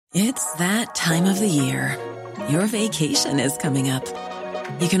It's that time of the year. Your vacation is coming up.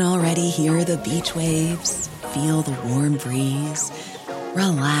 You can already hear the beach waves, feel the warm breeze,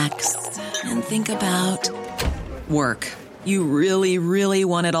 relax, and think about work. You really, really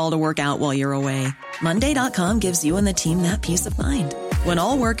want it all to work out while you're away. Monday.com gives you and the team that peace of mind. When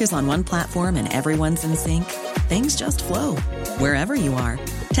all work is on one platform and everyone's in sync, things just flow. Wherever you are,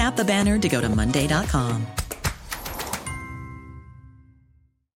 tap the banner to go to Monday.com.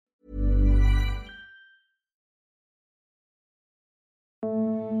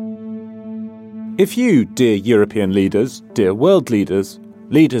 If you, dear European leaders, dear world leaders,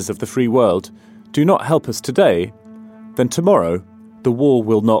 leaders of the free world, do not help us today, then tomorrow the war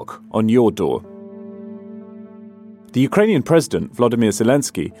will knock on your door. The Ukrainian president, Volodymyr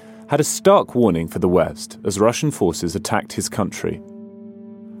Zelensky, had a stark warning for the West as Russian forces attacked his country.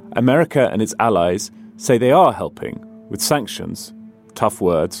 America and its allies say they are helping with sanctions, tough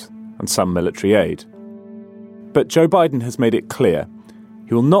words, and some military aid. But Joe Biden has made it clear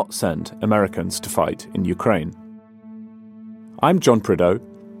he will not send Americans to fight in Ukraine. I'm John Prideaux.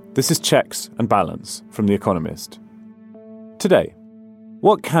 This is Checks and Balance from The Economist. Today,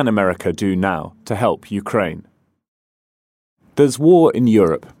 what can America do now to help Ukraine? There's war in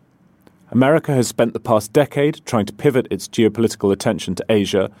Europe. America has spent the past decade trying to pivot its geopolitical attention to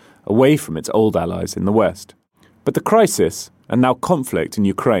Asia away from its old allies in the West. But the crisis, and now conflict in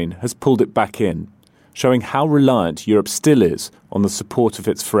Ukraine, has pulled it back in, showing how reliant Europe still is on the support of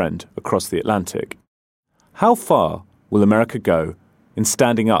its friend across the Atlantic. How far will America go in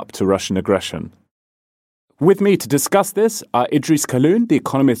standing up to Russian aggression? With me to discuss this are Idris Khaloun, The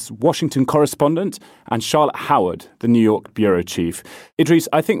Economist's Washington correspondent, and Charlotte Howard, the New York bureau chief. Idris,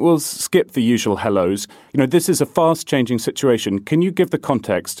 I think we'll skip the usual hellos. This is a fast-changing situation. Can you give the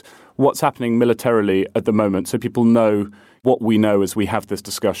context, what's happening militarily at the moment, so people know what we know as we have this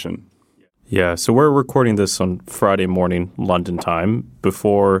discussion? Yeah, so we're recording this on Friday morning, London time.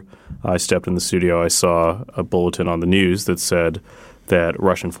 Before I stepped in the studio, I saw a bulletin on the news that said that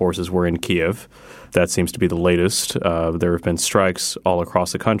Russian forces were in Kiev. That seems to be the latest. There have been strikes all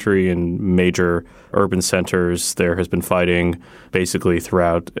across the country in major urban centers. There has been fighting basically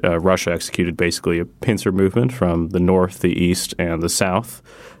throughout. Russia executed basically a pincer movement from the north, the east, and the south.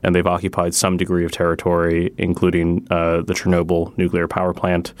 And they've occupied some degree of territory, including the Chernobyl nuclear power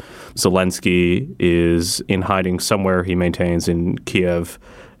plant. Zelensky is in hiding somewhere, he maintains, in Kiev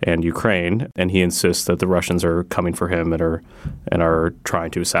and Ukraine, and he insists that the Russians are coming for him and are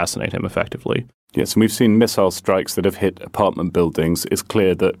trying to assassinate him effectively. Yes, and we've seen missile strikes that have hit apartment buildings. It's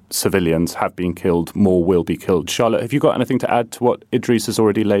clear that civilians have been killed, more will be killed. Charlotte, have you got anything to add to what Idris has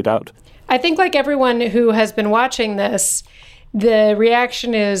already laid out? I think, like everyone who has been watching this, the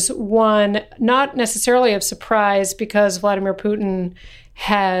reaction is one, not necessarily of surprise, because Vladimir Putin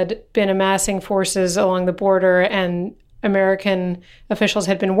had been amassing forces along the border and American officials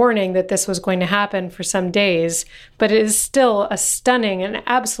had been warning that this was going to happen for some days, but it is still a stunning, an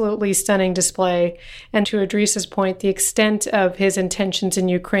absolutely stunning display. And to Idris's point, the extent of his intentions in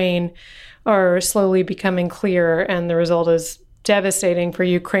Ukraine are slowly becoming clear, and the result is devastating for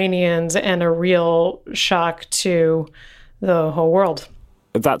Ukrainians and a real shock to the whole world.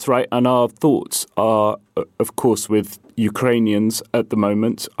 That's right. And our thoughts are, of course, with Ukrainians at the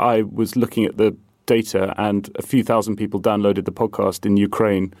moment. I was looking at the data, and a few thousand people downloaded the podcast in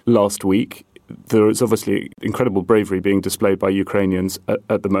Ukraine last week. There is obviously incredible bravery being displayed by Ukrainians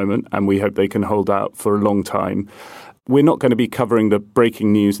at the moment, and we hope they can hold out for a long time. We're not going to be covering the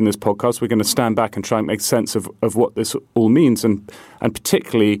breaking news in this podcast. We're going to stand back and try and make sense of what this all means, and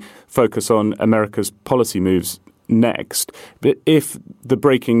particularly focus on America's policy moves next. But if the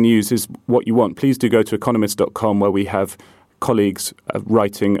breaking news is what you want, please do go to economist.com, where we have colleagues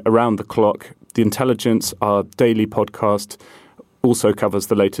writing around the clock. The Intelligence, our daily podcast, also covers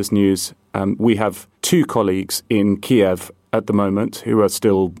the latest news. We have two colleagues in Kiev at the moment who are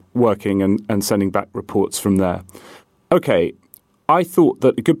still working and sending back reports from there. Okay, I thought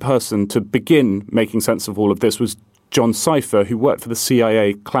that a good person to begin making sense of all of this was John Cipher, who worked for the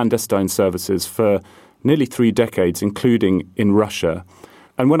CIA clandestine services for nearly 3 decades, including in Russia.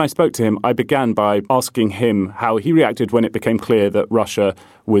 And when I spoke to him, I began by asking him how he reacted when it became clear that Russia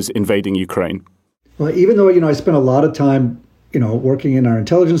was invading Ukraine. Well, even though, I spent a lot of time, working in our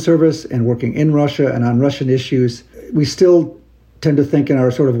intelligence service and working in Russia and on Russian issues, we still tend to think in our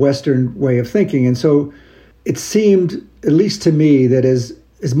sort of Western way of thinking. And so it seemed, at least to me, that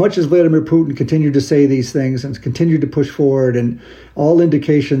as much as Vladimir Putin continued to say these things and continued to push forward and all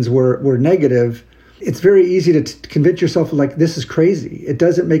indications were negative, it's very easy to convince yourself like, this is crazy. It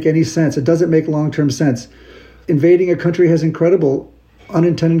doesn't make any sense. It doesn't make long-term sense. Invading a country has incredible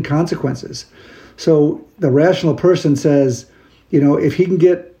unintended consequences. So the rational person says, if he can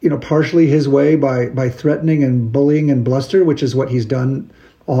get, partially his way by threatening and bullying and bluster, which is what he's done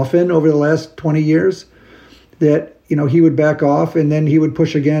often over the last 20 years, that, he would back off and then he would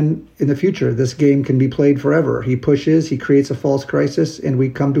push again in the future. This game can be played forever. He pushes, he creates a false crisis, and we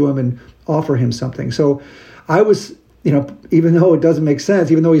come to him and offer him something. So I was, even though it doesn't make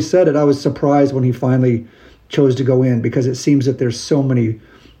sense, even though he said it, I was surprised when he finally chose to go in, because it seems that there's so many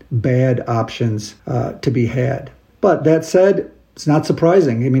bad options to be had. But that said, it's not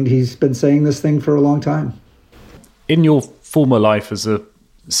surprising. I mean, he's been saying this thing for a long time. In your former life as a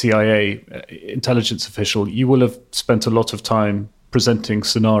CIA intelligence official, you will have spent a lot of time presenting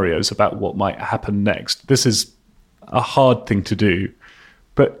scenarios about what might happen next. This is a hard thing to do,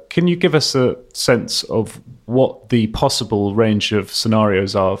 but can you give us a sense of what the possible range of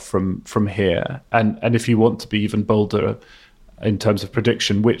scenarios are from here? And if you want to be even bolder in terms of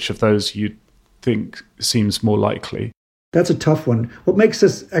prediction, which of those you think seems more likely? That's a tough one. What makes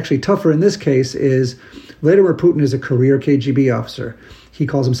this actually tougher in this case is Vladimir Putin is a career KGB officer. He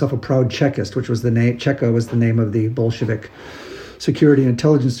calls himself a proud Chekist, which was the name. Cheka was the name of the Bolshevik security and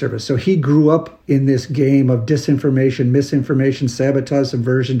intelligence service. So he grew up in this game of disinformation, misinformation, sabotage,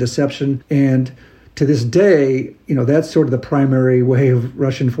 subversion, deception. And to this day, that's sort of the primary way of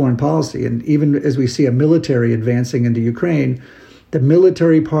Russian foreign policy. And even as we see a military advancing into Ukraine, the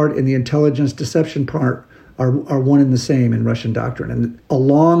military part and the intelligence deception part are one and the same in Russian doctrine. And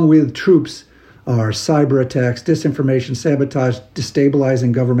along with troops are cyber attacks, disinformation, sabotage,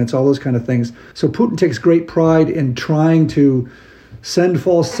 destabilizing governments, all those kind of things. So Putin takes great pride in trying to send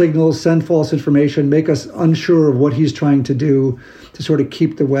false signals, send false information, make us unsure of what he's trying to do to sort of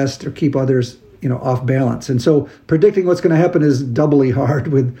keep the West or keep others, off balance. And so predicting what's going to happen is doubly hard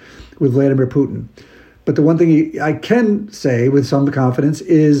with Vladimir Putin. But the one thing I can say with some confidence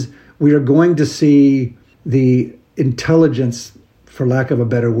is we are going to see the intelligence, for lack of a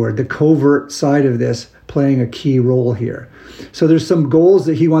better word, the covert side of this playing a key role here. So there's some goals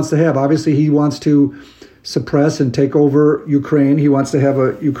that he wants to have. Obviously, he wants to suppress and take over Ukraine. He wants to have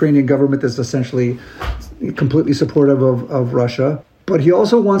a Ukrainian government that's essentially completely supportive of Russia. But he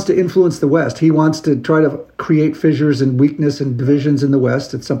also wants to influence the West. He wants to try to create fissures and weakness and divisions in the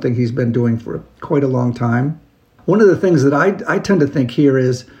West. It's something he's been doing for quite a long time. One of the things that I tend to think here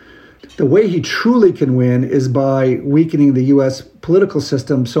is the way he truly can win is by weakening the U.S. political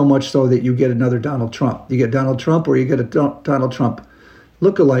system so much so that you get another Donald Trump. You get Donald Trump or you get a Donald Trump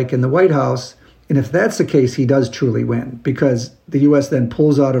lookalike in the White House. And if that's the case, he does truly win, because the U.S. then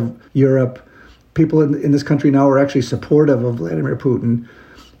pulls out of Europe. People in this country now are actually supportive of Vladimir Putin.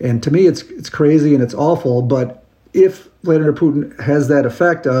 And to me, it's crazy and it's awful. But if Vladimir Putin has that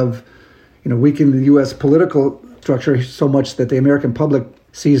effect of, weakening the U.S. political structure so much that the American public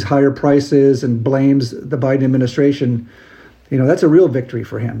sees higher prices and blames the Biden administration, that's a real victory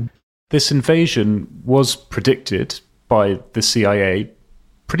for him. This invasion was predicted by the CIA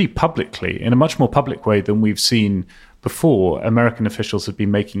pretty publicly, in a much more public way than we've seen before. American officials have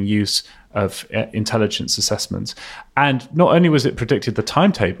been making use of intelligence assessments. And not only was it predicted, the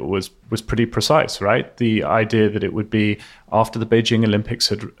timetable was pretty precise, right? The idea that it would be after the Beijing Olympics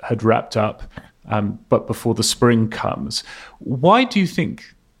had wrapped up, but before the spring comes. Why do you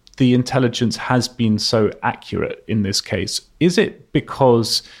think the intelligence has been so accurate in this case? Is it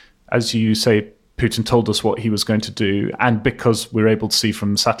because, as you say, Putin told us what he was going to do, and because we're able to see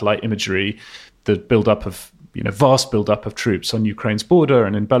from satellite imagery the buildup of, vast buildup of troops on Ukraine's border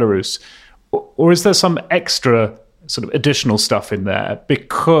and in Belarus? Or is there some extra sort of additional stuff in there,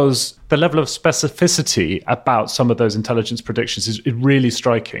 because the level of specificity about some of those intelligence predictions is really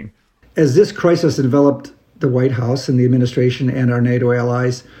striking? As this crisis enveloped the White House and the administration and our NATO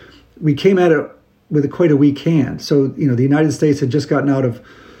allies, we came at it with quite a weak hand. So, the United States had just gotten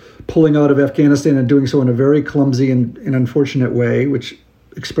pulling out of Afghanistan and doing so in a very clumsy and unfortunate way, which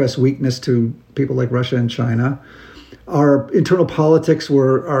expressed weakness to people like Russia and China. Our internal politics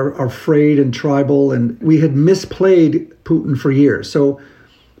are frayed and tribal, and we had misplayed Putin for years. So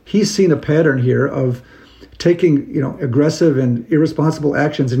he's seen a pattern here of taking, aggressive and irresponsible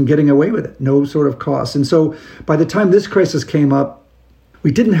actions and getting away with it, no sort of cost. And so by the time this crisis came up,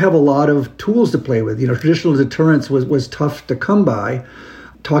 we didn't have a lot of tools to play with. Traditional deterrence was tough to come by.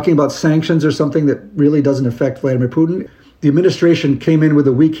 Talking about sanctions or something that really doesn't affect Vladimir Putin. The administration came in with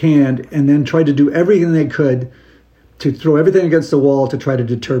a weak hand and then tried to do everything they could to throw everything against the wall to try to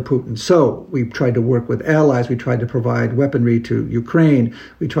deter Putin. So we tried to work with allies. We tried to provide weaponry to Ukraine.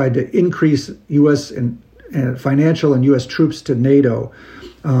 We tried to increase U.S. and financial and U.S. troops to NATO.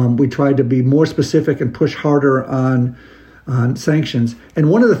 We tried to be more specific and push harder on on sanctions. And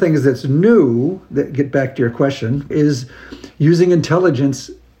one of the things that's new, that get back to your question, is using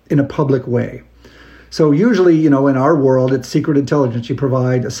intelligence in a public way. So usually, in our world, it's secret intelligence. You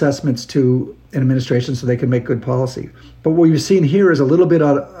provide assessments to an administration so they can make good policy. But what we've seen here is a little bit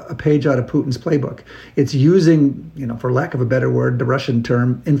a page out of Putin's playbook. It's using, for lack of a better word, the Russian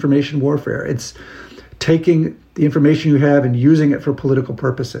term, information warfare. It's taking the information you have and using it for political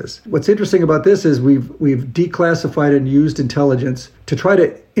purposes. What's interesting about this is we've declassified and used intelligence to try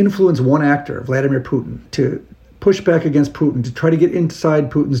to influence one actor, Vladimir Putin, to push back against Putin, to try to get inside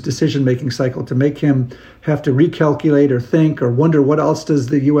Putin's decision-making cycle, to make him have to recalculate or think or wonder what else does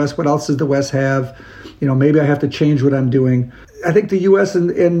the U.S., what else does the West have? Maybe I have to change what I'm doing. I think the U.S.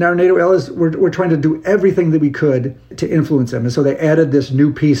 and our NATO allies, we're trying to do everything that we could to influence them. And so they added this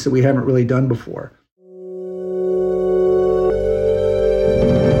new piece that we haven't really done before.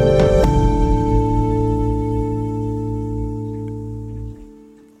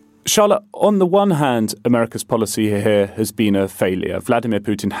 Charlotte, on the one hand, America's policy here has been a failure. Vladimir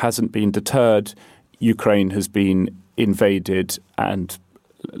Putin hasn't been deterred. Ukraine has been invaded, and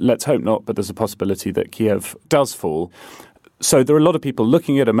let's hope not, but there's a possibility that Kiev does fall. So there are a lot of people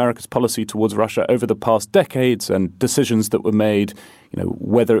looking at America's policy towards Russia over the past decades and decisions that were made,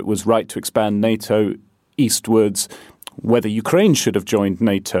 whether it was right to expand NATO eastwards, whether Ukraine should have joined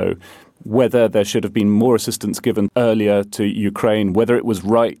NATO, whether there should have been more assistance given earlier to Ukraine, whether it was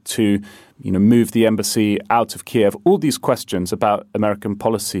right to, move the embassy out of Kiev, all these questions about American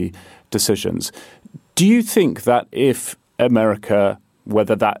policy decisions. Do you think that if America,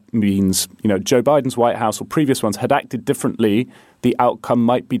 whether that means, Joe Biden's White House or previous ones, had acted differently, the outcome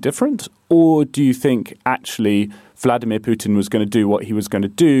might be different? Or do you think actually Vladimir Putin was going to do what he was going to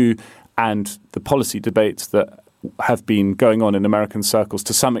do, and the policy debates that have been going on in American circles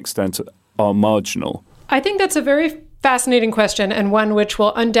to some extent are marginal? I think that's a very fascinating question, and one which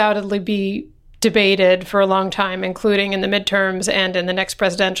will undoubtedly be debated for a long time, including in the midterms and in the next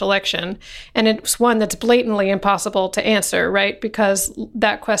presidential election. And it's one that's blatantly impossible to answer, right? Because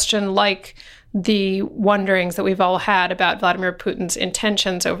that question, like the wonderings that we've all had about Vladimir Putin's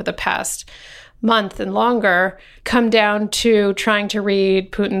intentions over the past month and longer, come down to trying to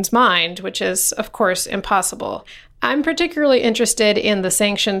read Putin's mind, which is, of course, impossible. I'm particularly interested in the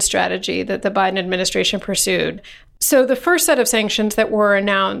sanctions strategy that the Biden administration pursued. So the first set of sanctions that were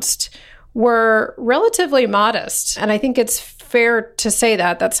announced were relatively modest. And I think it's fair to say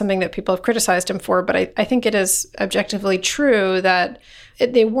that. That's something that people have criticized him for. But I think it is objectively true that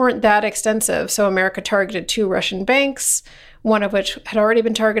they weren't that extensive. So America targeted 2 Russian banks, one of which had already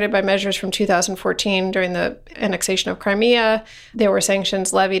been targeted by measures from 2014 during the annexation of Crimea. There were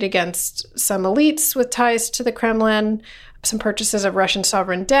sanctions levied against some elites with ties to the Kremlin, some purchases of Russian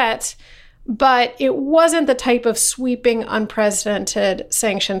sovereign debt. But it wasn't the type of sweeping, unprecedented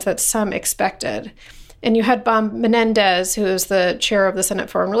sanctions that some expected. And you had Bob Menendez, who is the chair of the Senate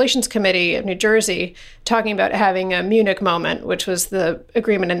Foreign Relations Committee of New Jersey, talking about having a Munich moment, which was the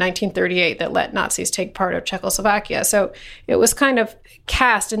agreement in 1938 that let Nazis take part of Czechoslovakia. So it was kind of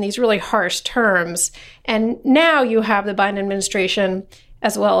cast in these really harsh terms. And now you have the Biden administration,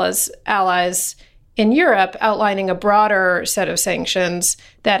 as well as allies in Europe, outlining a broader set of sanctions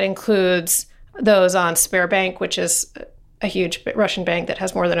that includes those on Sberbank, which is a huge Russian bank that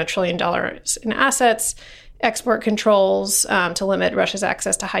has more than $1 trillion in assets, export controls to limit Russia's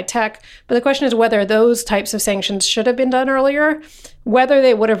access to high tech. But the question is whether those types of sanctions should have been done earlier. Whether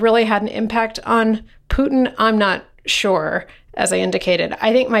they would have really had an impact on Putin, I'm not sure, as I indicated.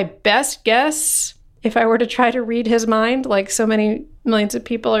 I think my best guess, if I were to try to read his mind, like so many millions of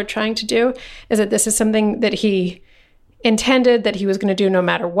people are trying to do, is that this is something that he intended, that he was going to do no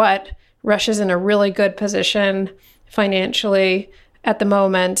matter what. Russia's in a really good position financially at the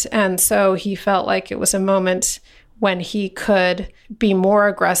moment. And so he felt like it was a moment when he could be more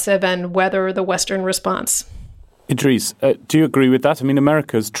aggressive and weather the Western response. Idris, do you agree with that? I mean,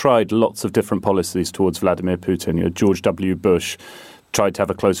 America's tried lots of different policies towards Vladimir Putin. George W. Bush tried to have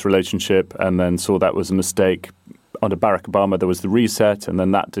a close relationship and then saw that was a mistake. Under Barack Obama, there was the reset, and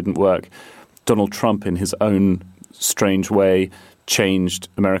then that didn't work. Donald Trump, in his own strange way, changed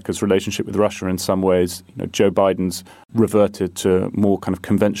America's relationship with Russia in some ways. Joe Biden's reverted to a more kind of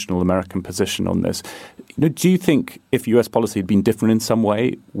conventional American position on this. Do you think if US policy had been different in some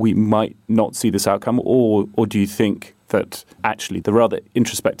way, we might not see this outcome? Or do you think that actually the rather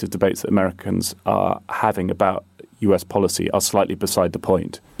introspective debates that Americans are having about US policy are slightly beside the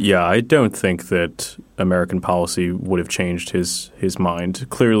point? Yeah, I don't think that American policy would have changed his mind.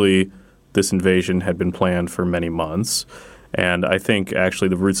 Clearly, this invasion had been planned for many months. And I think actually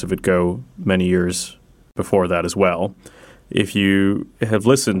the roots of it go many years before that as well. if you have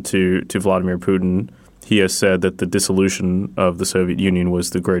listened to Vladimir Putin, he has said that the dissolution of the Soviet Union was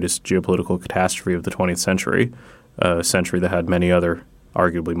the greatest geopolitical catastrophe of the 20th century, a century that had many other,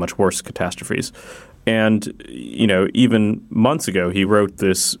 arguably much worse catastrophes. And, even months ago, he wrote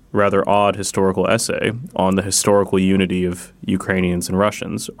this rather odd historical essay on the historical unity of Ukrainians and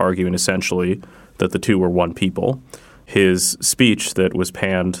Russians, arguing essentially that the two were one people. His speech that was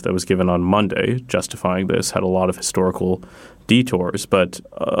panned, that was given on Monday, justifying this, had a lot of historical detours, but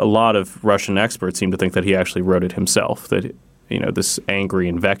a lot of Russian experts seem to think that he actually wrote it himself, that, this angry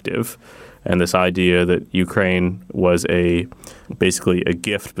invective and this idea that Ukraine was basically a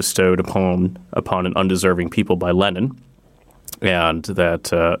gift bestowed upon an undeserving people by Lenin, and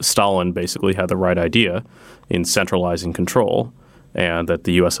that Stalin basically had the right idea in centralizing control, and that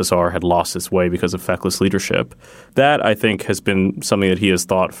the USSR had lost its way because of feckless leadership. That, I think, has been something that he has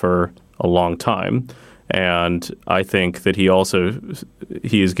thought for a long time. And I think that he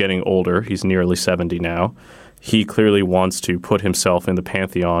is getting older. He's nearly 70 now. He clearly wants to put himself in the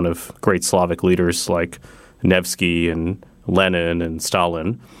pantheon of great Slavic leaders like Nevsky and Lenin and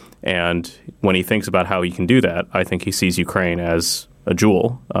Stalin. And when he thinks about how he can do that, I think he sees Ukraine as a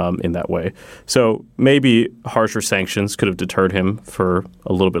jewel in that way. So maybe harsher sanctions could have deterred him for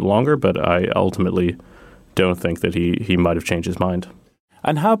a little bit longer, but I ultimately don't think that he might have changed his mind.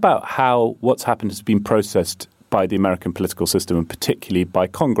 And how about how what's happened has been processed by the American political system, and particularly by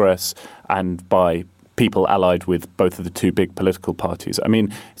Congress and by people allied with both of the two big political parties? I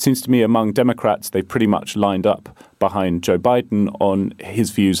mean, it seems to me among Democrats, they pretty much lined up behind Joe Biden on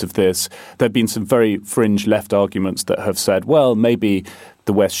his views of this. There have been some very fringe left arguments that have said, well, maybe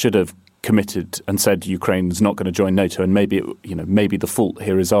the West should have committed and said Ukraine is not going to join NATO, and maybe the fault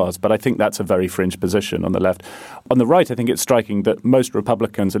here is ours. But I think that's a very fringe position on the left. On the right, I think it's striking that most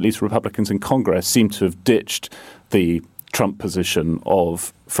Republicans, at least Republicans in Congress, seem to have ditched the Trump position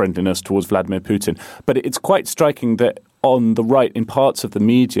of friendliness towards Vladimir Putin. But it's quite striking that on the right, in parts of the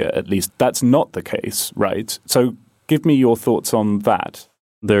media at least, that's not the case, right? So give me your thoughts on that.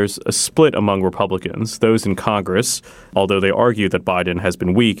 There's a split among Republicans, those in Congress, although they argue that Biden has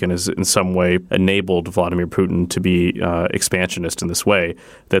been weak and has in some way enabled Vladimir Putin to be expansionist in this way,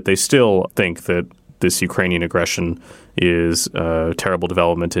 that they still think that this Ukrainian aggression is a terrible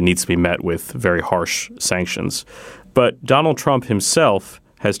development and needs to be met with very harsh sanctions. But Donald Trump himself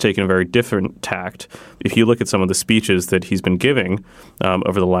has taken a very different tact. If you look at some of the speeches that he's been giving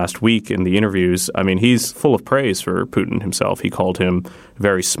over the last week in the interviews, I mean, he's full of praise for Putin himself. He called him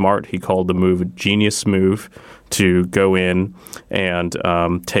very smart. He called the move a genius move to go in and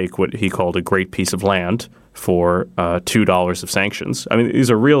take what he called a great piece of land for $2 of sanctions. I mean,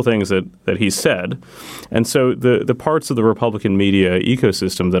 these are real things that he said. And so the parts of the Republican media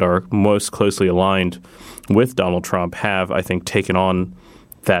ecosystem that are most closely aligned with Donald Trump have, I think, taken on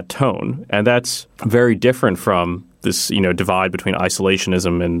that tone. And that's very different from this, divide between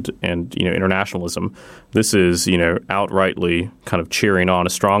isolationism and internationalism. This is, outrightly kind of cheering on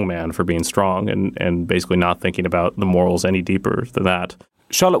a strong man for being strong and basically not thinking about the morals any deeper than that.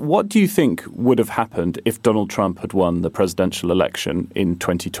 Charlotte, what do you think would have happened if Donald Trump had won the presidential election in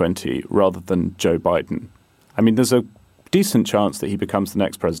 2020 rather than Joe Biden? I mean, there's a decent chance that he becomes the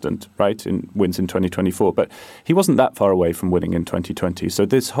next president, right, and wins in 2024. But he wasn't that far away from winning in 2020. So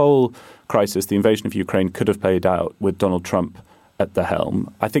this whole crisis, the invasion of Ukraine, could have played out with Donald Trump at the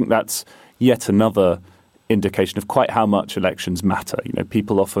helm. I think that's yet another indication of quite how much elections matter.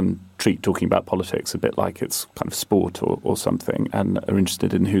 People often treat talking about politics a bit like it's kind of sport or something and are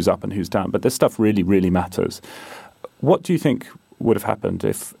interested in who's up and who's down. But this stuff really, really matters. What do you think would have happened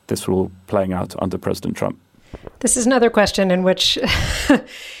if this were all playing out under President Trump? This is another question in which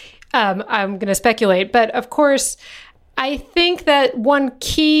I'm going to speculate. But of course, I think that one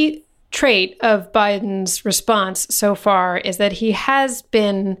key trait of Biden's response so far is that he has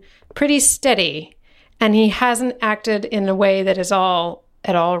been pretty steady and he hasn't acted in a way that is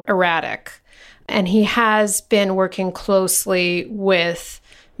at all erratic. And he has been working closely with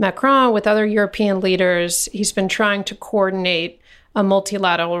Macron, with other European leaders. He's been trying to coordinate a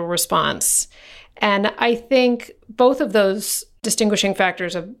multilateral response. And I think both of those distinguishing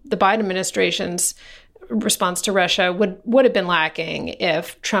factors of the Biden administration's response to Russia would have been lacking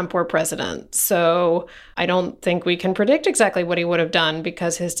if Trump were president. So I don't think we can predict exactly what he would have done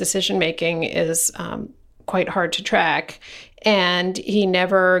because his decision-making is quite hard to track. And he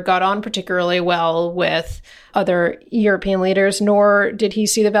never got on particularly well with other European leaders, nor did he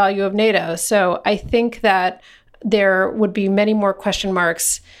see the value of NATO. So I think that there would be many more question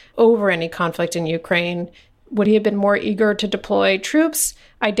marks over any conflict in Ukraine. Would he have been more eager to deploy troops?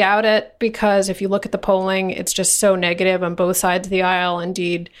 I doubt it, because if you look at the polling, it's just so negative on both sides of the aisle.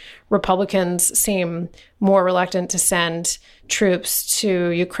 Indeed, Republicans seem more reluctant to send troops to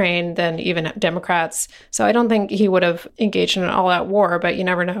Ukraine than even Democrats. So I don't think he would have engaged in an all-out war, but you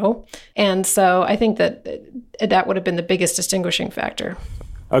never know. And so I think that would have been the biggest distinguishing factor.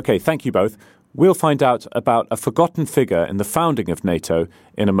 Okay, thank you both. We'll find out about a forgotten figure in the founding of NATO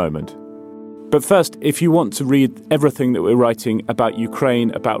in a moment. But first, if you want to read everything that we're writing about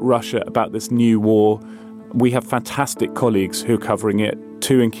Ukraine, about Russia, about this new war, we have fantastic colleagues who are covering it,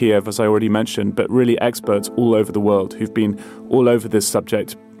 two in Kiev, as I already mentioned, but really experts all over the world who've been all over this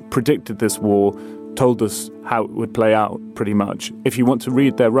subject, predicted this war, told us how it would play out pretty much. If you want to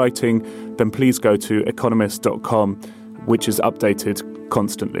read their writing, then please go to economist.com, which is updated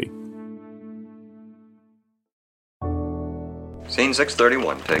constantly. Scene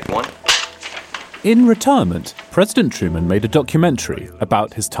 631, take one. In retirement, President Truman made a documentary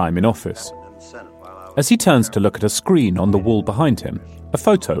about his time in office. As he turns to look at a screen on the wall behind him, a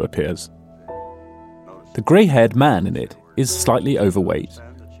photo appears. The grey-haired man in it is slightly overweight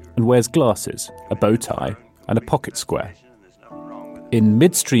and wears glasses, a bow tie, and a pocket square. In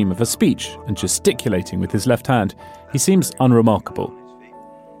midstream of a speech and gesticulating with his left hand, he seems unremarkable.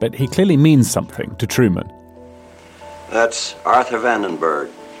 But he clearly means something to Truman. That's Arthur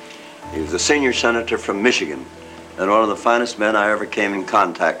Vandenberg. He was a senior senator from Michigan and one of the finest men I ever came in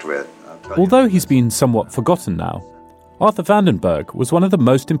contact with. Although he's been somewhat forgotten now, Arthur Vandenberg was one of the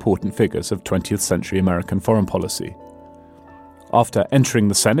most important figures of 20th century American foreign policy. After entering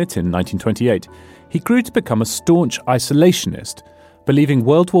the Senate in 1928, he grew to become a staunch isolationist, believing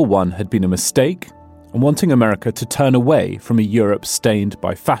World War I had been a mistake and wanting America to turn away from a Europe stained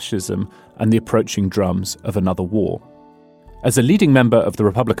by fascism and the approaching drums of another war. As a leading member of the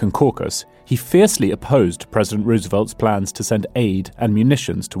Republican caucus, he fiercely opposed President Roosevelt's plans to send aid and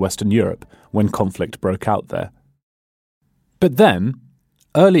munitions to Western Europe when conflict broke out there. But then,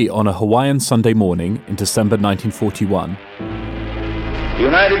 early on a Hawaiian Sunday morning in December 1941, the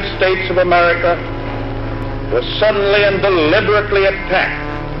United States of America was suddenly and deliberately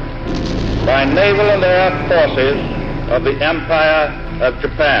attacked by naval and air forces of the Empire of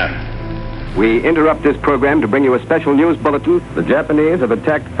Japan. We interrupt this program to bring you a special news bulletin. The Japanese have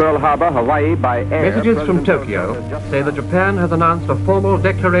attacked Pearl Harbor, Hawaii by air. Messages from Tokyo say that Japan has announced a formal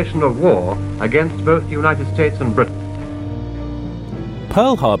declaration of war against both the United States and Britain.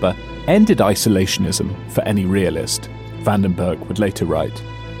 Pearl Harbor ended isolationism for any realist, Vandenberg would later write.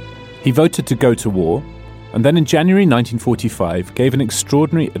 He voted to go to war, and then in January 1945 gave an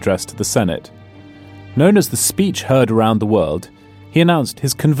extraordinary address to the Senate. Known as the speech heard around the world, he announced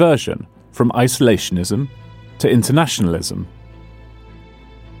his conversion from isolationism to internationalism.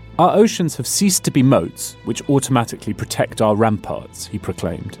 Our oceans have ceased to be moats which automatically protect our ramparts, he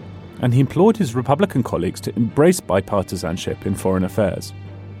proclaimed, and he implored his Republican colleagues to embrace bipartisanship in foreign affairs.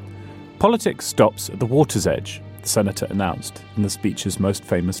 Politics stops at the water's edge, the senator announced in the speech's most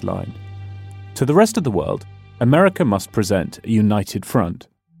famous line. To the rest of the world, America must present a united front.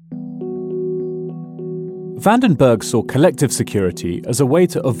 Vandenberg saw collective security as a way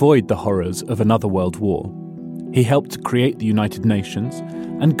to avoid the horrors of another world war. He helped create the United Nations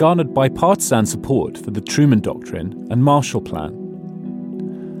and garnered bipartisan support for the Truman Doctrine and Marshall Plan.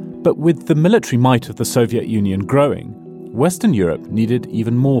 But with the military might of the Soviet Union growing, Western Europe needed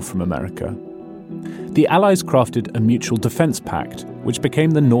even more from America. The Allies crafted a mutual defense pact, which became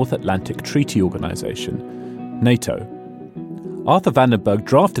the North Atlantic Treaty Organization, NATO. Arthur Vandenberg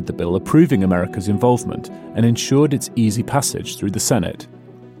drafted the bill approving America's involvement and ensured its easy passage through the Senate.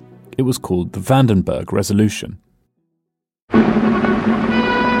 It was called the Vandenberg Resolution.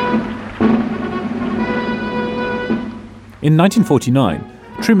 In 1949,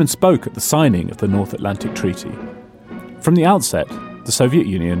 Truman spoke at the signing of the North Atlantic Treaty. From the outset, the Soviet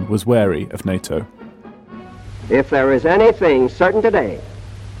Union was wary of NATO. If there is anything certain today,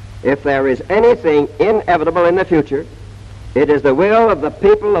 if there is anything inevitable in the future, it is the will of the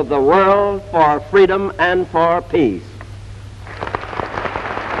people of the world for freedom and for peace.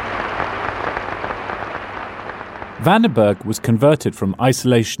 Vandenberg was converted from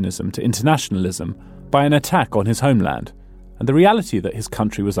isolationism to internationalism by an attack on his homeland and the reality that his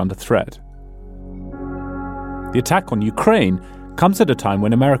country was under threat. The attack on Ukraine comes at a time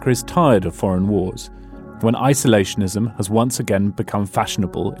when America is tired of foreign wars, when isolationism has once again become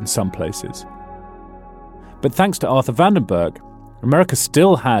fashionable in some places. But thanks to Arthur Vandenberg, America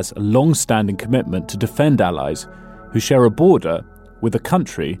still has a long-standing commitment to defend allies who share a border with a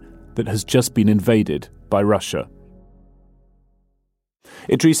country that has just been invaded by Russia.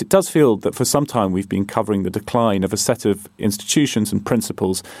 Idris, it does feel that for some time we've been covering the decline of a set of institutions and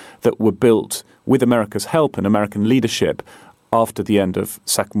principles that were built with America's help and American leadership after the end of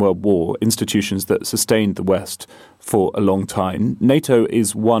Second World War, institutions that sustained the West for a long time. NATO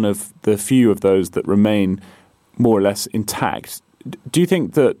is one of the few of those that remain more or less intact. Do you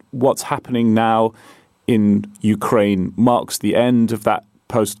think that what's happening now in Ukraine marks the end of that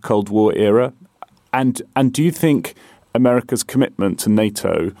post-Cold War era? And do you think America's commitment to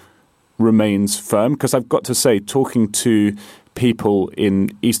NATO remains firm? Because I've got to say, talking to people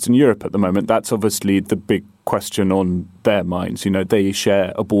in Eastern Europe at the moment, that's obviously the big question on their minds. You know, they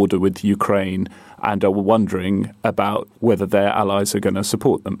share a border with Ukraine and are wondering about whether their allies are going to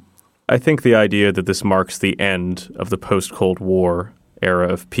support them. I think the idea that this marks the end of the post-Cold War era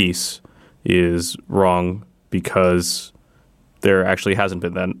of peace is wrong, because there actually hasn't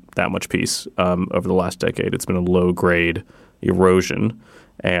been that much peace over the last decade. It's been a low-grade erosion,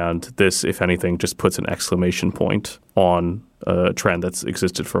 and this, if anything, just puts an exclamation point on a trend that's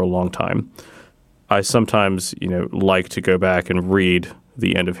existed for a long time. I sometimes, like to go back and read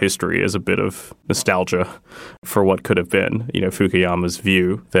the end of history as a bit of nostalgia for what could have been. Fukuyama's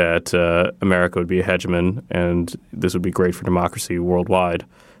view that America would be a hegemon and this would be great for democracy worldwide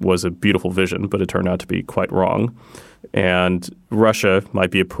was a beautiful vision, but it turned out to be quite wrong. And Russia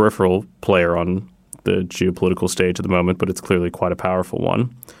might be a peripheral player on the geopolitical stage at the moment, but it's clearly quite a powerful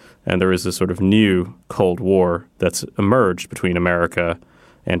one. And there is this sort of new Cold War that's emerged between America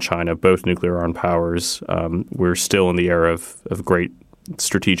and China, both nuclear-armed powers. We're still in the era of great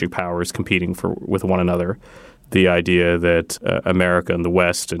strategic powers competing with one another. The idea that America and the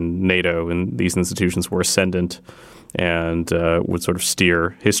West and NATO and these institutions were ascendant and would sort of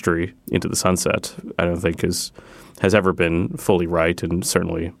steer history into the sunset, I don't think has ever been fully right, and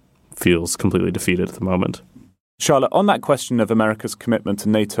certainly feels completely defeated at the moment. Charlotte, on that question of America's commitment to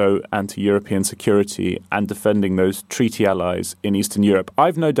NATO and to European security and defending those treaty allies in Eastern Europe,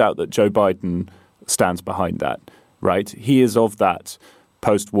 I've no doubt that Joe Biden stands behind that, right? He is of that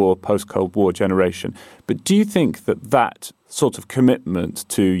post-war, post-Cold War generation. But do you think that sort of commitment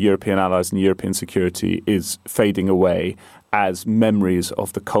to European allies and European security is fading away as memories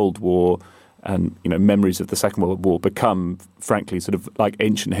of the Cold War and memories of the Second World War become, frankly, sort of like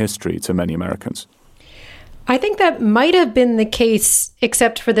ancient history to many Americans? I think that might have been the case,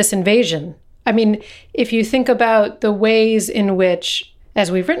 except for this invasion. I mean, if you think about the ways in which,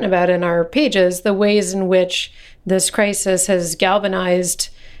 as we've written about in our pages, the ways in which this crisis has galvanized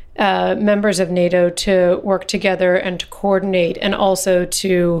members of NATO to work together and to coordinate, and also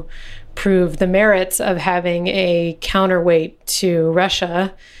to prove the merits of having a counterweight to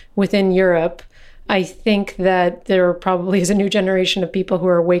Russia within Europe, I think that there probably is a new generation of people who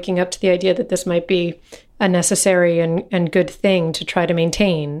are waking up to the idea that this might be a necessary and good thing to try to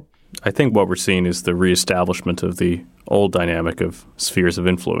maintain. I think what we're seeing is the reestablishment of the old dynamic of spheres of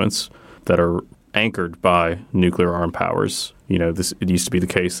influence that are anchored by nuclear-armed powers. It used to be the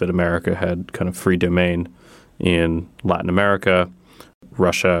case that America had kind of free domain in Latin America.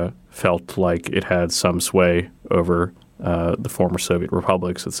 Russia felt like it had some sway over the former Soviet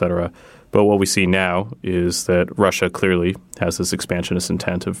republics, etc. But what we see now is that Russia clearly has this expansionist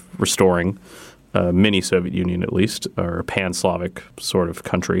intent of restoring a mini-Soviet Union, at least, or a pan-Slavic sort of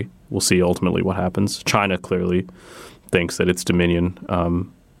country. We'll see ultimately what happens. China clearly thinks that its dominion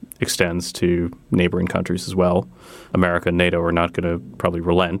extends to neighboring countries as well. America and NATO are not going to probably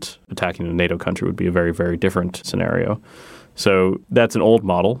relent. Attacking a NATO country would be a very, very different scenario. So that's an old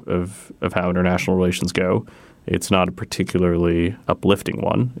model of how international relations go. It's not a particularly uplifting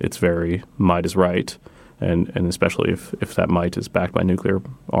one. It's very might is right, and especially if that might is backed by nuclear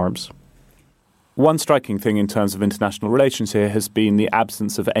arms. One striking thing in terms of international relations here has been the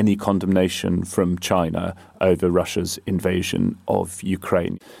absence of any condemnation from China over Russia's invasion of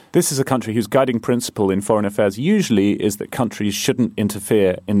Ukraine. This is a country whose guiding principle in foreign affairs usually is that countries shouldn't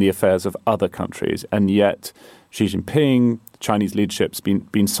interfere in the affairs of other countries, and yet Xi Jinping, Chinese leadership's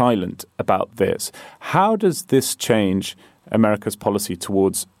been silent about this. How does this change America's policy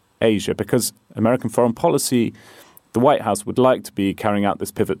towards Asia? Because American foreign policy, the White House would like to be carrying out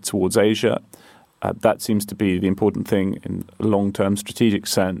this pivot towards Asia. That seems to be the important thing in a long-term strategic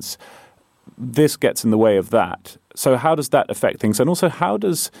sense. This gets in the way of that. So how does that affect things? And also, how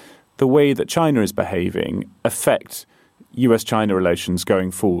does the way that China is behaving affect US-China relations going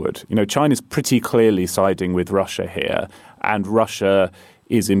forward? China's pretty clearly siding with Russia here, and Russia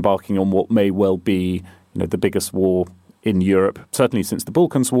is embarking on what may well be, the biggest war in Europe, certainly since the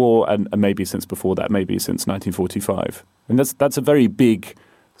Balkans War, and maybe since before that, maybe since 1945. And that's a very big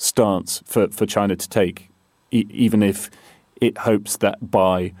stance for China to take, even if it hopes that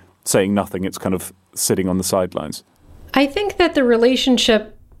by saying nothing, it's kind of sitting on the sidelines? I think that the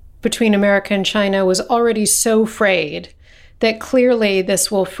relationship between America and China was already so frayed that clearly this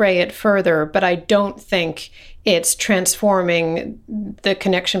will fray it further, but I don't think it's transforming the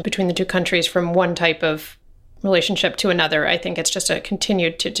connection between the two countries from one type of relationship to another. I think it's just a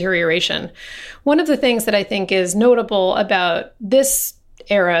continued deterioration. One of the things that I think is notable about this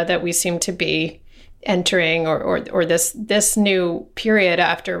era that we seem to be entering, or this new period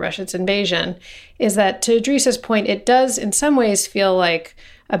after Russia's invasion, is that, to Idris's point, it does in some ways feel like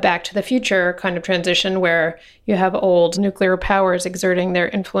a Back to the Future kind of transition where you have old nuclear powers exerting their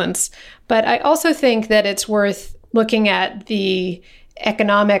influence. But I also think that it's worth looking at the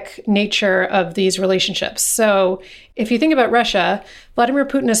economic nature of these relationships. So if you think about Russia, Vladimir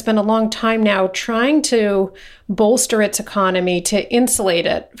Putin has spent a long time now trying to bolster its economy to insulate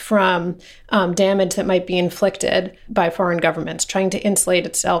it from damage that might be inflicted by foreign governments, trying to insulate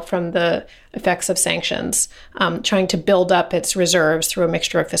itself from the effects of sanctions, trying to build up its reserves through a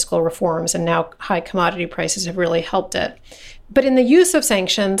mixture of fiscal reforms, and now high commodity prices have really helped it. But in the use of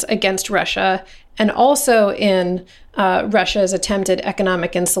sanctions against Russia, and also in Russia's attempted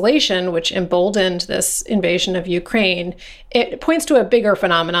economic insulation, which emboldened this invasion of Ukraine, it points to a bigger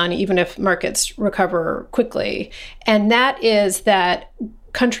phenomenon, even if markets recover quickly. And that is that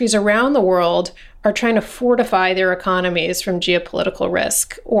countries around the world are trying to fortify their economies from geopolitical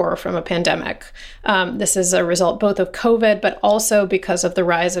risk or from a pandemic. This is a result both of COVID, but also because of the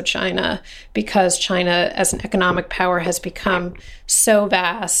rise of China, because China as an economic power has become so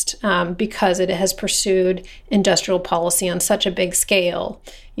vast, because it has pursued industrial policy on such a big scale.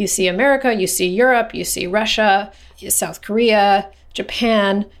 You see America, you see Europe, you see Russia, South Korea,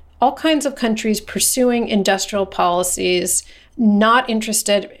 Japan, all kinds of countries pursuing industrial policies, not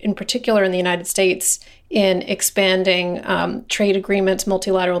interested, in particular in the United States, in expanding trade agreements,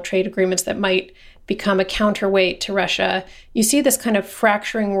 multilateral trade agreements that might become a counterweight to Russia. You see this kind of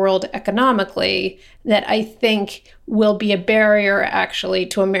fracturing world economically that I think will be a barrier actually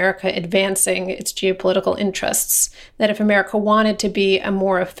to America advancing its geopolitical interests. That if America wanted to be a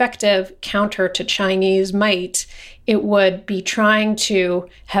more effective counter to Chinese might, it would be trying to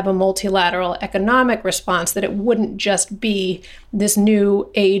have a multilateral economic response, that it wouldn't just be this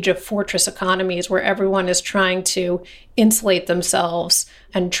new age of fortress economies where everyone is trying to insulate themselves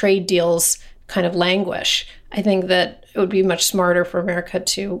and trade deals kind of languish. I think that it would be much smarter for America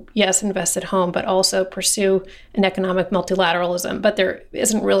to, yes, invest at home, but also pursue an economic multilateralism. But there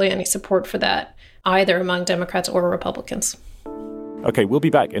isn't really any support for that either among Democrats or Republicans. Okay, we'll be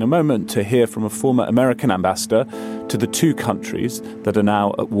back in a moment to hear from a former American ambassador to the two countries that are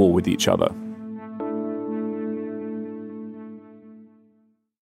now at war with each other.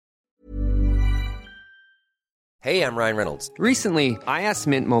 Hey, I'm Ryan Reynolds. Recently, I asked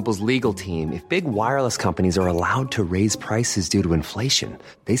Mint Mobile's legal team if big wireless companies are allowed to raise prices due to inflation.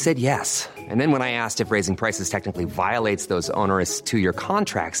 They said yes. And then when I asked if raising prices technically violates those onerous two-year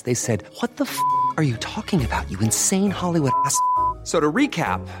contracts, they said, "What the f*** are you talking about, you insane Hollywood ass?" So to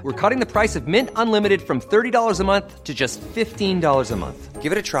recap, we're cutting the price of Mint Unlimited from $30 a month to just $15 a month.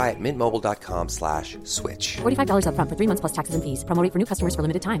 Give it a try at mintmobile.com/switch. $45 up front for 3 months plus taxes and fees. Promo rate for new customers for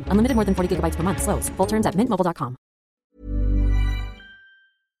limited time. Unlimited more than 40 gigabytes per month. Slows full terms at mintmobile.com.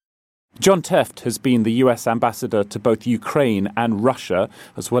 John Tefft has been the US ambassador to both Ukraine and Russia,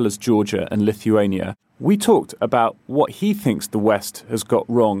 as well as Georgia and Lithuania. We talked about what he thinks the West has got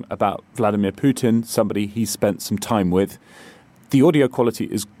wrong about Vladimir Putin, somebody he spent some time with. The audio quality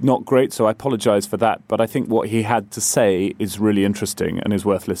is not great, so I apologize for that, but I think what he had to say is really interesting and is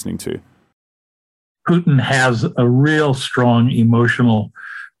worth listening to. Putin has a real strong emotional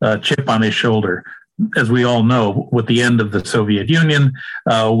chip on his shoulder, as we all know, with the end of the Soviet Union,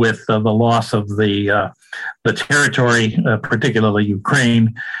 with the loss of the territory, particularly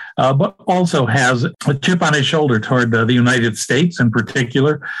Ukraine, but also has a chip on his shoulder toward the United States in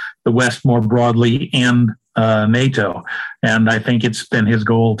particular, the West more broadly, and NATO. And I think it's been his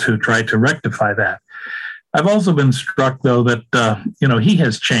goal to try to rectify that. I've also been struck, though, that, he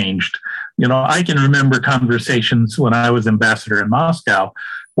has changed. I can remember conversations when I was ambassador in Moscow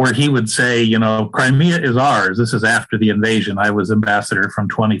where he would say, Crimea is ours. This is after the invasion. I was ambassador from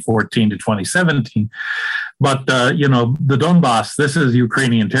 2014 to 2017. But, the Donbass, this is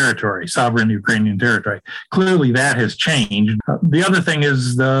Ukrainian territory, sovereign Ukrainian territory. Clearly that has changed. The other thing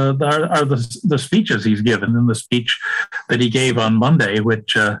is the speeches he's given. In the speech that he gave on Monday,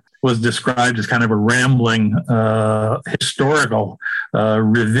 which was described as kind of a rambling historical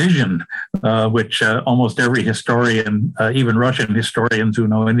revision, which almost every historian, even Russian historians who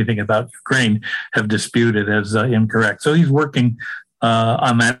know anything about Ukraine, have disputed as incorrect. So he's working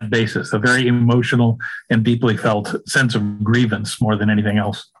on that basis, a very emotional and deeply felt sense of grievance more than anything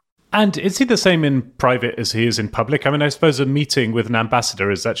else. And is he the same in private as he is in public? I mean, I suppose a meeting with an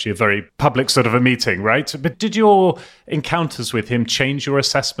ambassador is actually a very public sort of a meeting, right? But did your encounters with him change your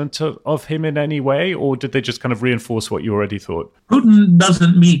assessment of him in any way, or did they just kind of reinforce what you already thought? Putin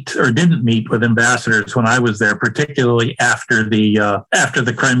doesn't meet or didn't meet with ambassadors when I was there, particularly after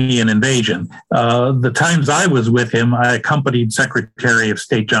the Crimean invasion. The times I was with him, I accompanied Secretary of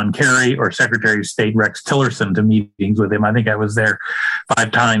State John Kerry or Secretary of State Rex Tillerson to meetings with him. I think I was there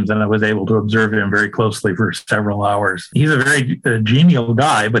 5 times, and I was able to observe him very closely for several hours. He's a very genial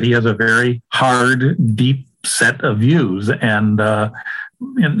guy, but he has a very hard, deep set of views. And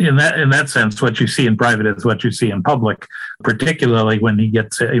in that sense, what you see in private is what you see in public, particularly when he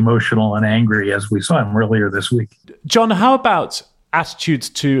gets emotional and angry, as we saw him earlier this week. John, how about attitudes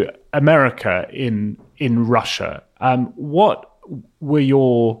to America in Russia? What were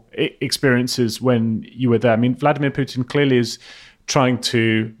your experiences when you were there? I mean, Vladimir Putin clearly is trying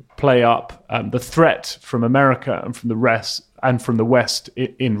to play up the threat from America and from the West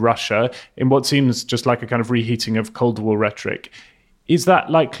in Russia in what seems just like a kind of reheating of Cold War rhetoric. Is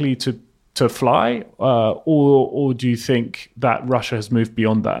that likely to fly, or do you think that Russia has moved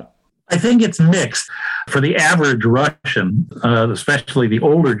beyond that? I think it's mixed. For the average Russian, especially the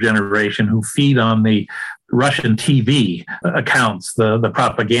older generation who feed on the Russian TV accounts, the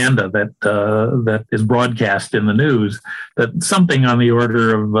propaganda that is broadcast in the news, that something on the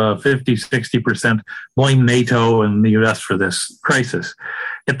order of 50-60% blame NATO and the US for this crisis.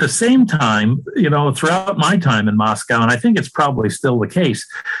 At the same time, throughout my time in Moscow, and I think it's probably still the case,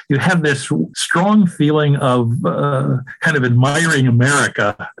 you have this strong feeling of kind of admiring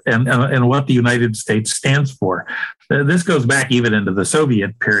America and what the United States stands for. This goes back even into the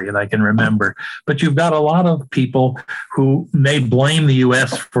Soviet period, I can remember. But you've got a lot of people who may blame the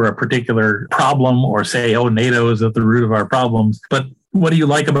U.S. for a particular problem or say, oh, NATO is at the root of our problems. But what do you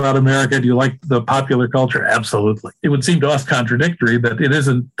like about America? Do you like the popular culture? Absolutely. It would seem to us contradictory, but it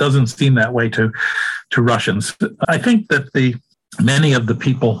doesn't seem that way to Russians. I think that many of the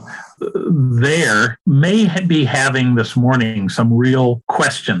people there may be having this morning some real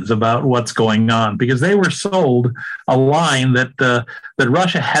questions about what's going on, because they were sold a line that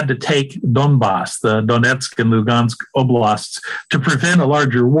Russia had to take Donbass, the Donetsk and Lugansk oblasts, to prevent a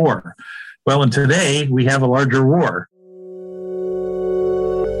larger war. Well, and today we have a larger war.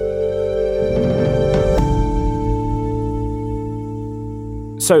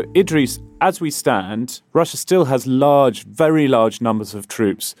 So, Idris, as we stand, Russia still has very large numbers of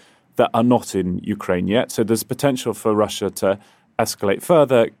troops that are not in Ukraine yet. So there's potential for Russia to escalate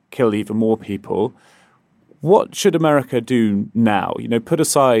further, kill even more people. What should America do now? Put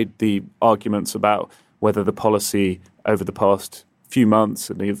aside the arguments about whether the policy over the past few months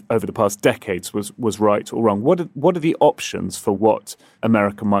and over the past decades was right or wrong. What are the options for what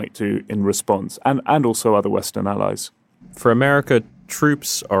America might do in response, and also other Western allies? For America,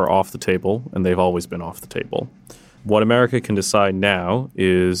 troops are off the table, and they've always been off the table. What America can decide now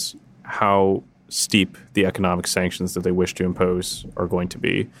is how steep the economic sanctions that they wish to impose are going to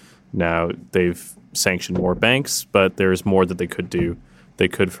be. Now, they've sanctioned more banks, but there's more that they could do. They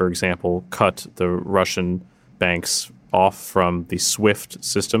could, for example, cut the Russian banks off from the SWIFT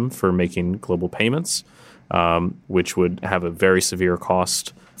system for making global payments, which would have a very severe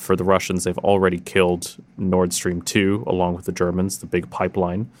cost for the Russians. They've already killed Nord Stream 2, along with the Germans, the big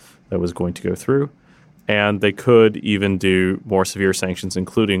pipeline that was going to go through. And they could even do more severe sanctions,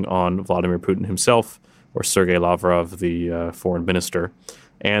 including on Vladimir Putin himself or Sergei Lavrov, the foreign minister.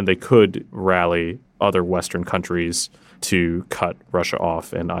 And they could rally other Western countries to cut Russia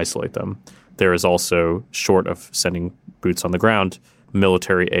off and isolate them. There is also, short of sending boots on the ground,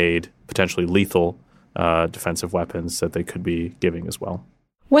 military aid, potentially lethal defensive weapons that they could be giving as well.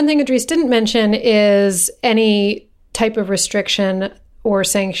 One thing Idris didn't mention is any type of restriction or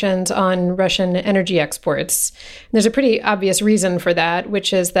sanctions on Russian energy exports. There's a pretty obvious reason for that,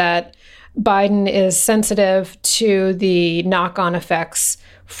 which is that Biden is sensitive to the knock-on effects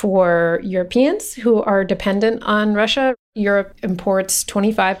for Europeans who are dependent on Russia. Europe imports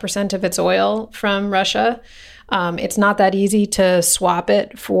 25% of its oil from Russia. It's not that easy to swap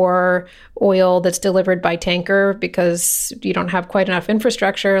it for oil that's delivered by tanker because you don't have quite enough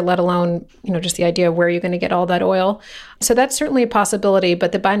infrastructure, let alone, just the idea of where you're going to get all that oil. So that's certainly a possibility,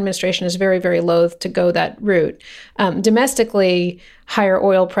 but the Biden administration is very, very loath to go that route. Domestically, higher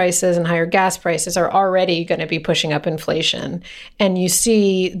oil prices and higher gas prices are already going to be pushing up inflation. And you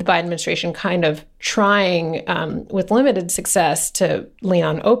see the Biden administration kind of trying with limited success to lean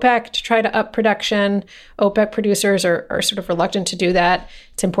on OPEC to try to up production. OPEC producers are sort of reluctant to do that.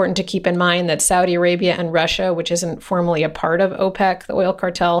 It's important to keep in mind that Saudi Arabia and Russia, which isn't formally a part of OPEC, the oil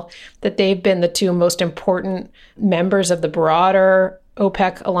cartel, that they've been the two most important members of the broader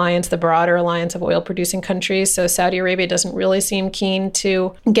OPEC alliance, the broader alliance of oil-producing countries. So Saudi Arabia doesn't really seem keen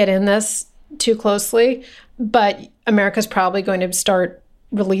to get in this too closely. But America's probably going to start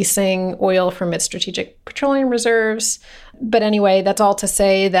releasing oil from its strategic petroleum reserves. But anyway, that's all to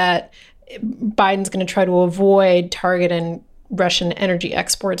say that Biden's going to try to avoid targeting Russian energy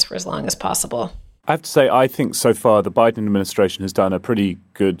exports for as long as possible. I have to say, I think so far the Biden administration has done a pretty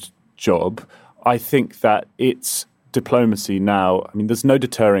good job. I think that it's diplomacy now, there's no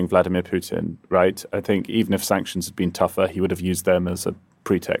deterring Vladimir Putin, right? I think even if sanctions had been tougher, he would have used them as a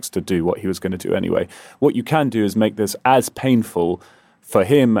pretext to do what he was going to do anyway. What you can do is make this as painful for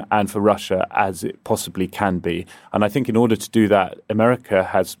him and for Russia as it possibly can be. And I think in order to do that, America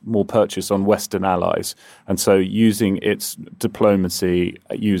has more purchase on Western allies. And so using its diplomacy,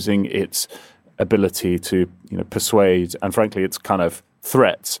 using its ability to persuade, and frankly, its kind of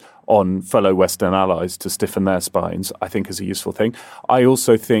threats on fellow Western allies to stiffen their spines, I think is a useful thing. I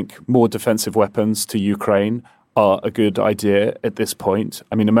also think more defensive weapons to Ukraine are a good idea at this point.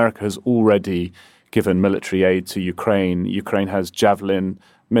 America has already given military aid to Ukraine. Ukraine has Javelin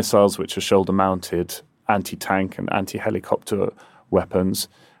missiles, which are shoulder-mounted anti-tank and anti-helicopter weapons,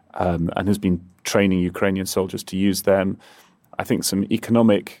 and has been training Ukrainian soldiers to use them. I think some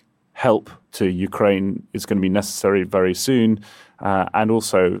economic help to Ukraine is going to be necessary very soon. And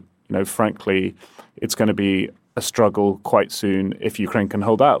also, frankly, it's going to be a struggle quite soon. If Ukraine can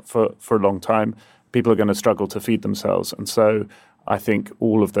hold out for a long time, people are going to struggle to feed themselves. And so I think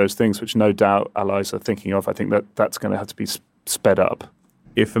all of those things, which no doubt allies are thinking of, I think that's going to have to be sped up.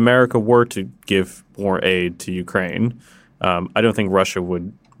 If America were to give more aid to Ukraine, I don't think Russia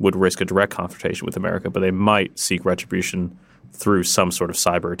would risk a direct confrontation with America, but they might seek retribution through some sort of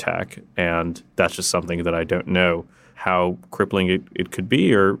cyber attack. And that's just something that I don't know how crippling it could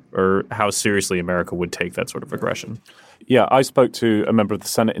be or how seriously America would take that sort of aggression. Yeah, I spoke to a member of the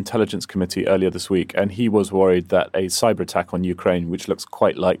Senate Intelligence Committee earlier this week, and he was worried that a cyber attack on Ukraine, which looks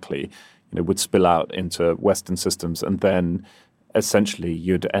quite likely, would spill out into Western systems, and then essentially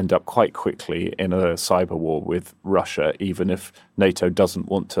you'd end up quite quickly in a cyber war with Russia, even if NATO doesn't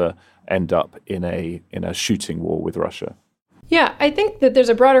want to end up in a shooting war with Russia. Yeah, I think that there's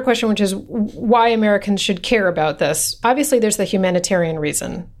a broader question, which is why Americans should care about this. Obviously, there's the humanitarian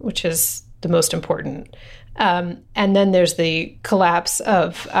reason, which is the most important. And then there's the collapse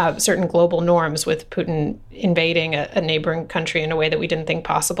of certain global norms with Putin invading a neighboring country in a way that we didn't think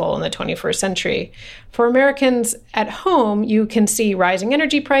possible in the 21st century. For Americans at home, you can see rising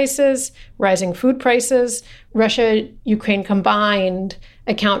energy prices, rising food prices. Russia, Ukraine combined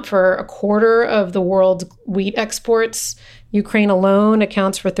account for a quarter of the world's wheat exports. Ukraine alone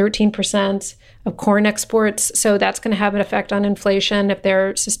accounts for 13% of corn exports. So that's going to have an effect on inflation if there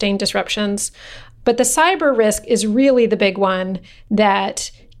are sustained disruptions. But the cyber risk is really the big one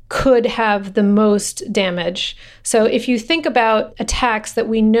that could have the most damage. So if you think about attacks that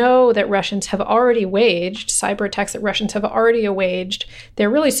we know that Russians have already waged, cyber attacks that Russians have already waged, they're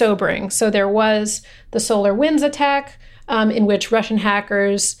really sobering. So there was the SolarWinds attack, in which Russian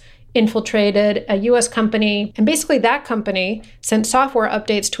hackers infiltrated a U.S. company, and basically that company sent software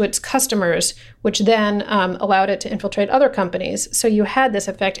updates to its customers, which then allowed it to infiltrate other companies. So you had this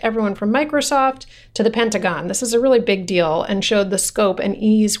affect everyone from Microsoft to the Pentagon. This is a really big deal and showed the scope and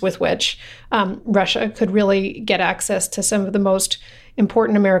ease with which Russia could really get access to some of the most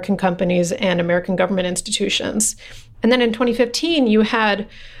important American companies and American government institutions. And then in 2015, you had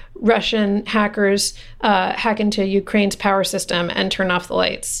Russian hackers hack into Ukraine's power system and turn off the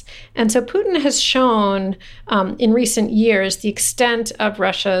lights. And so Putin has shown in recent years the extent of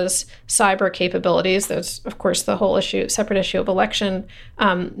Russia's cyber capabilities. There's, of course, the whole separate issue of election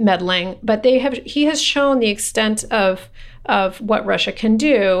meddling, but he has shown the extent of what Russia can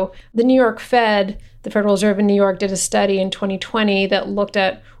do. The New York Fed, the Federal Reserve in New York, did a study in 2020 that looked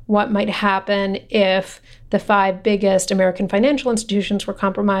at what might happen if the 5 biggest American financial institutions were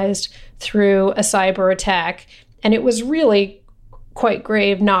compromised through a cyber attack. And it was really quite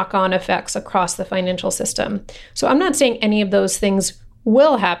grave knock-on effects across the financial system. So I'm not saying any of those things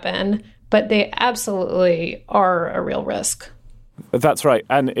will happen, but they absolutely are a real risk. That's right.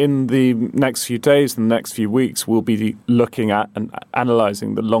 And in the next few days and the next few weeks, we'll be looking at and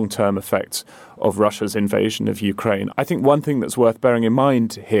analysing the long-term effects of Russia's invasion of Ukraine. I think one thing that's worth bearing in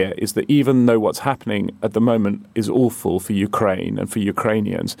mind here is that even though what's happening at the moment is awful for Ukraine and for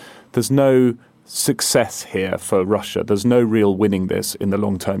Ukrainians, there's no success here for Russia. There's no real winning this in the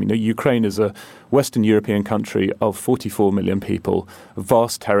long term. Ukraine is a Western European country of 44 million people, a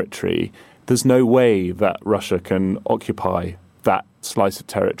vast territory. There's no way that Russia can occupy that slice of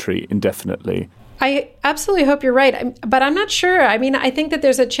territory indefinitely. I absolutely hope you're right, but I'm not sure. I mean, I think that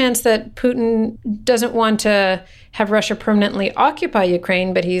there's a chance that Putin doesn't want to have Russia permanently occupy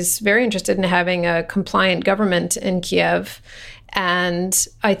Ukraine, but he's very interested in having a compliant government in Kiev. And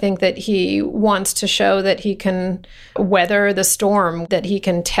I think that he wants to show that he can weather the storm, that he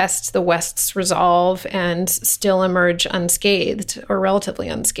can test the West's resolve and still emerge unscathed or relatively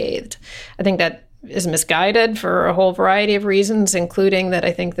unscathed. I think that is misguided for a whole variety of reasons, including that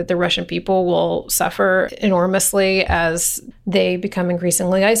I think that the Russian people will suffer enormously as they become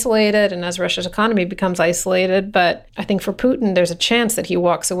increasingly isolated and as Russia's economy becomes isolated. But I think for Putin, there's a chance that he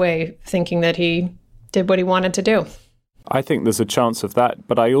walks away thinking that he did what he wanted to do. I think there's a chance of that,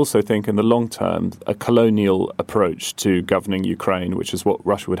 but I also think in the long term, a colonial approach to governing Ukraine, which is what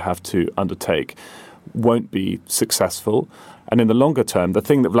Russia would have to undertake, won't be successful. And in the longer term, the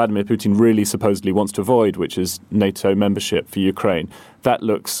thing that Vladimir Putin really supposedly wants to avoid, which is NATO membership for Ukraine, that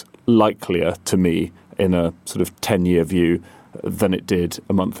looks likelier to me in a sort of 10-year view than it did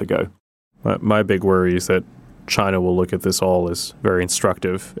a month ago. My big worry is that China will look at this all as very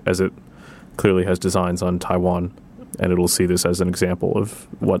instructive, as it clearly has designs on Taiwan, and it will see this as an example of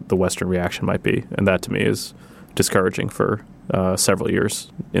what the Western reaction might be. And that, to me, is discouraging for several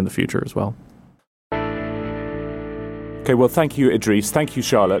years in the future as well. Okay, well, thank you, Idris. Thank you,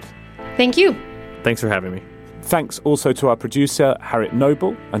 Charlotte. Thank you. Thanks for having me. Thanks also to our producer, Harriet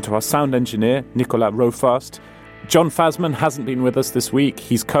Noble, and to our sound engineer, Nicolas Rofast. John Fasman hasn't been with us this week.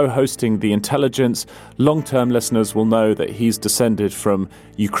 He's co-hosting The Intelligence. Long-term listeners will know that he's descended from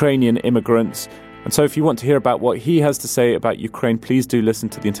Ukrainian immigrants. And so if you want to hear about what he has to say about Ukraine, please do listen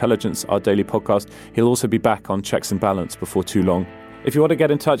to The Intelligence, our daily podcast. He'll also be back on Checks and Balance before too long. If you want to get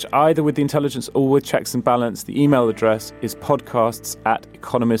in touch either with The Intelligence or with Checks and Balance, the email address is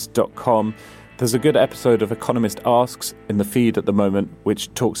podcasts@economist.com. There's a good episode of Economist Asks in the feed at the moment,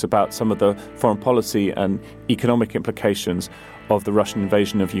 which talks about some of the foreign policy and economic implications of the Russian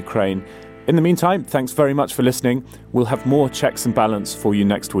invasion of Ukraine. In the meantime, thanks very much for listening. We'll have more Checks and Balance for you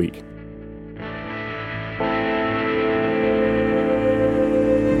next week.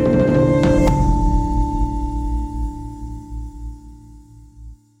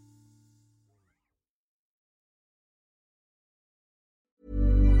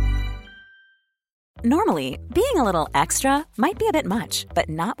 Normally, being a little extra might be a bit much, but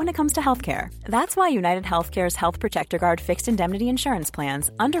not when it comes to healthcare. That's why United Healthcare's Health Protector Guard fixed indemnity insurance plans,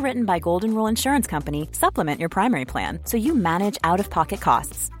 underwritten by Golden Rule Insurance Company, supplement your primary plan so you manage out-of-pocket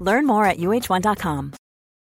costs. Learn more at UH1.com.